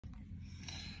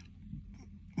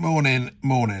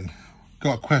Morning.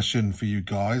 Got a question for you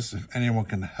guys, if anyone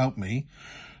can help me.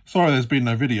 Sorry there's been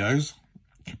no videos.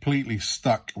 Completely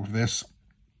stuck with this.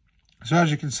 So as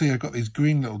you can see, I've got these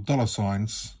green little dollar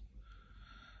signs,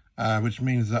 which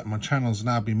means that my channel's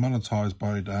now been monetized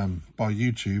by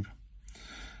YouTube.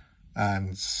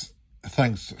 And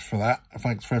thanks for that.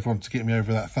 Thanks for everyone to get me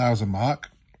over that 1,000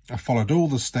 mark. I followed all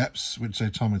the steps which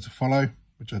they told me to follow,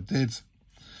 which I did.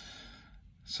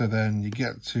 So then you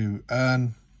get to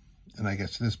earn, and I get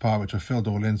to this part, which I filled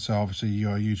all in. So obviously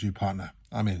you're a YouTube partner.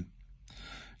 I'm in.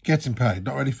 Getting paid,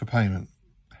 not ready for payment.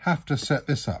 Have to set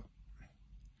this up.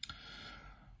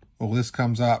 All this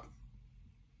comes up.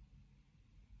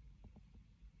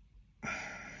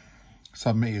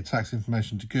 Submit your tax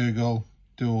information to Google.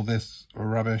 Do all this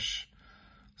rubbish.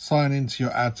 Sign into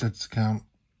your AdSense account,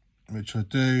 which I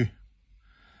do.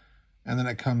 And then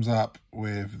it comes up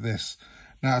with this.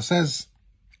 Now it says,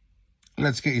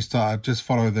 let's get you started. Just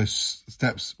follow those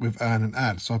steps with earn and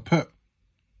ad. So I put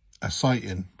a site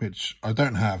in, which I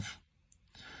don't have.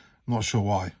 I'm not sure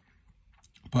why.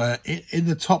 But in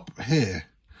the top here,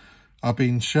 I've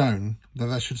been shown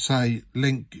that should say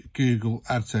link Google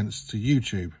AdSense to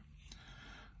YouTube.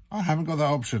 I haven't got that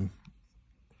option.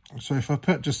 So if I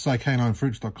put just say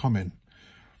caninefruits.com in,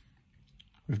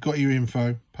 we've got your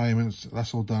info, payments,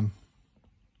 that's all done.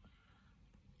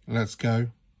 Let's go.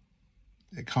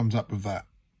 It comes up with that.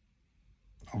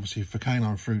 Obviously for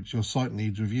Canine Fruits, your site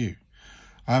needs review.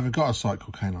 I haven't got a site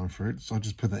called Canine Fruits, so I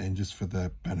just put that in just for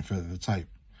the benefit of the tape.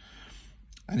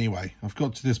 Anyway, I've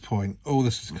got to this point, all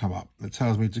this has come up. It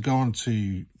tells me to go on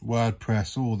to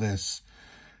WordPress, all this,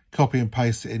 copy and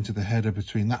paste it into the header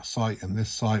between that site and this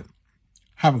site.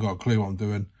 Haven't got a clue what I'm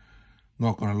doing.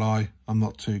 Not going to lie, I'm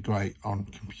not too great on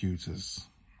computers.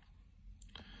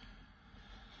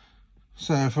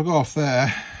 So if I go off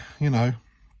there, you know,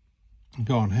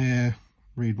 go on here,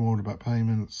 read more about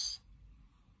payments.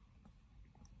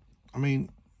 I mean,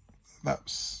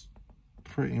 that's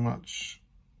pretty much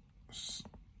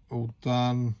all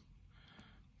done.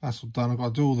 That's all done. I've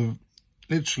got to do all the,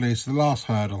 literally, it's the last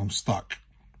hurdle. I'm stuck.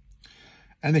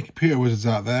 Any computer wizards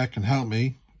out there can help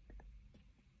me.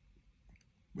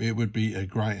 It would be a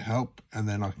great help. And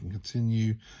then I can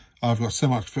continue. I've got so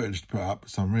much footage to put up.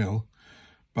 It's unreal.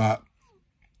 But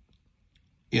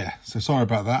yeah, so sorry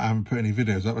about that. I haven't put any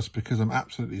videos up. It's because I'm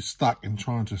absolutely stuck in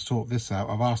trying to sort this out.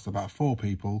 I've asked about 4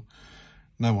 people.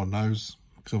 No one knows.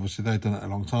 Because obviously they've done it a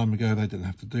long time ago. They didn't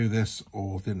have to do this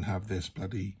or didn't have this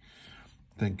bloody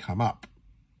thing come up.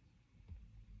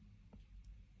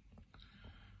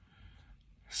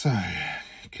 So,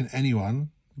 can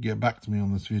anyone get back to me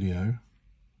on this video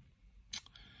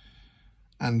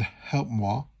and help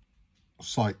moi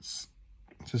sites?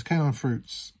 It says Canine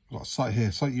Fruits. I've got a site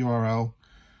here, site URL.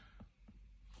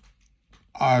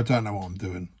 I don't know what I'm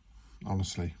doing,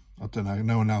 honestly. I don't know.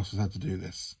 No one else has had to do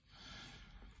this.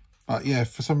 But yeah,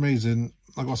 for some reason,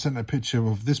 I got sent a picture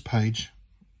of this page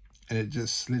and it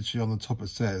just literally on the top it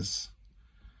says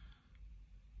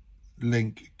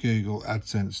link Google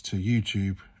AdSense to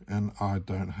YouTube, and I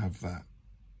don't have that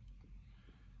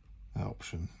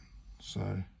option.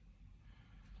 So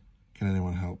can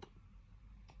anyone help?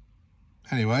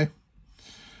 Anyway,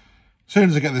 as soon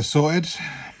as I get this sorted,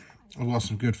 I've got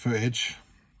some good footage,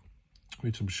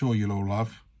 which I'm sure you'll all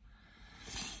love.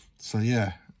 So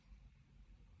yeah,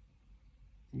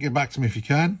 get back to me if you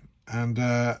can, and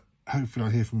hopefully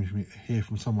I'll hear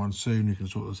from someone soon who can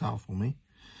sort this out for me.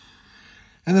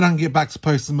 And then I can get back to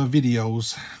posting my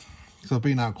videos, because I've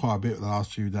been out quite a bit the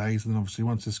last few days. And then obviously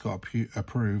once this got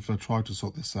approved, I tried to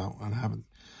sort this out and I haven't.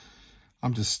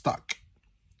 I'm just stuck.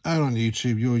 Earn on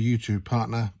YouTube, you're a YouTube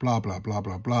partner, blah, blah, blah,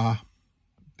 blah, blah.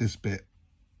 This bit,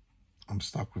 I'm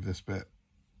stuck with this bit.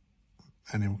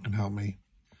 Anyone can help me,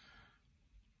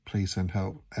 please send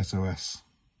help, SOS.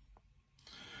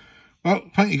 Well,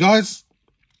 thank you guys.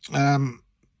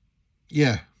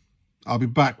 Yeah, I'll be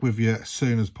back with you as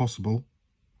soon as possible.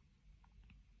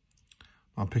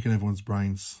 I'm picking everyone's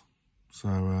brains.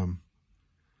 So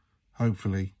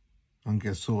hopefully I can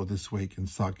get sorted this week and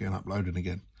start getting uploaded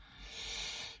again.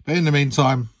 But in the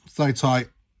meantime, stay tight.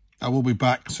 I will be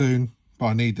back soon, but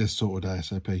I need this sorted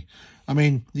ASAP. I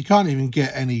mean, you can't even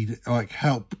get any like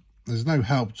help. There's no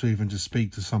help to even just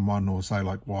speak to someone or say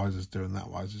like, why is this doing that?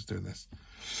 Why is this doing this?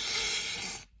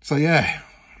 So yeah,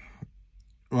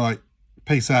 right.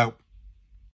 Peace out.